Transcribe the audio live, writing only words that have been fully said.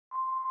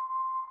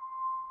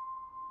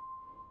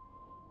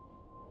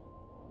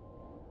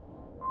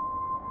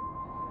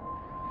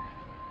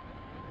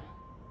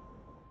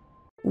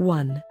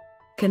1.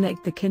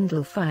 Connect the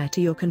Kindle Fire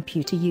to your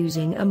computer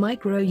using a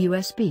micro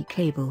USB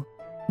cable.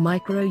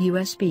 Micro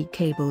USB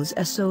cables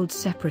are sold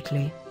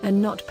separately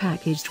and not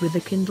packaged with the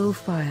Kindle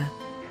Fire.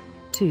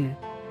 2.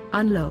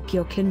 Unlock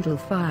your Kindle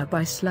Fire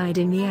by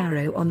sliding the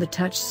arrow on the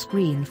touch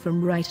screen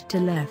from right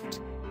to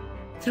left.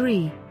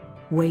 3.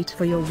 Wait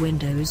for your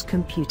Windows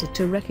computer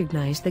to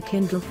recognize the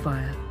Kindle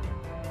Fire.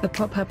 A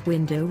pop-up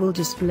window will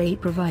display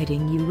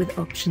providing you with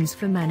options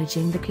for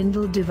managing the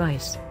Kindle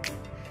device.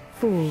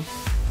 4.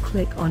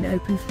 Click on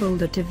Open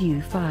Folder to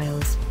view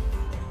files.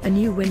 A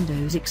new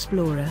Windows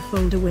Explorer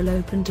folder will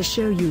open to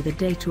show you the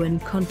data and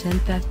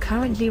content that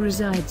currently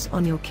resides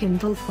on your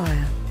Kindle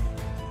Fire.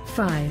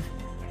 5.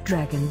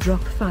 Drag and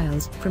drop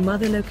files from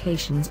other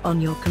locations on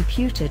your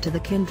computer to the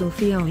Kindle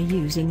Fire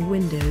using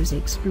Windows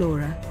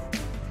Explorer.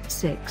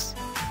 6.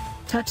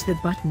 Touch the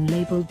button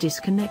labeled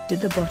Disconnect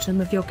at the bottom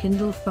of your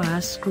Kindle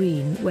Fire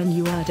screen when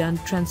you are done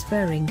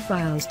transferring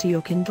files to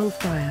your Kindle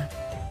Fire.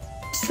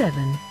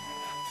 7.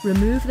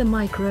 Remove the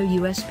micro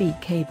USB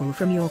cable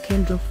from your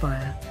Kindle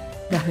Fire.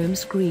 The home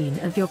screen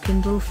of your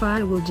Kindle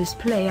Fire will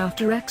display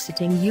after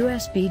exiting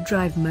USB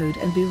drive mode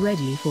and be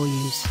ready for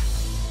use.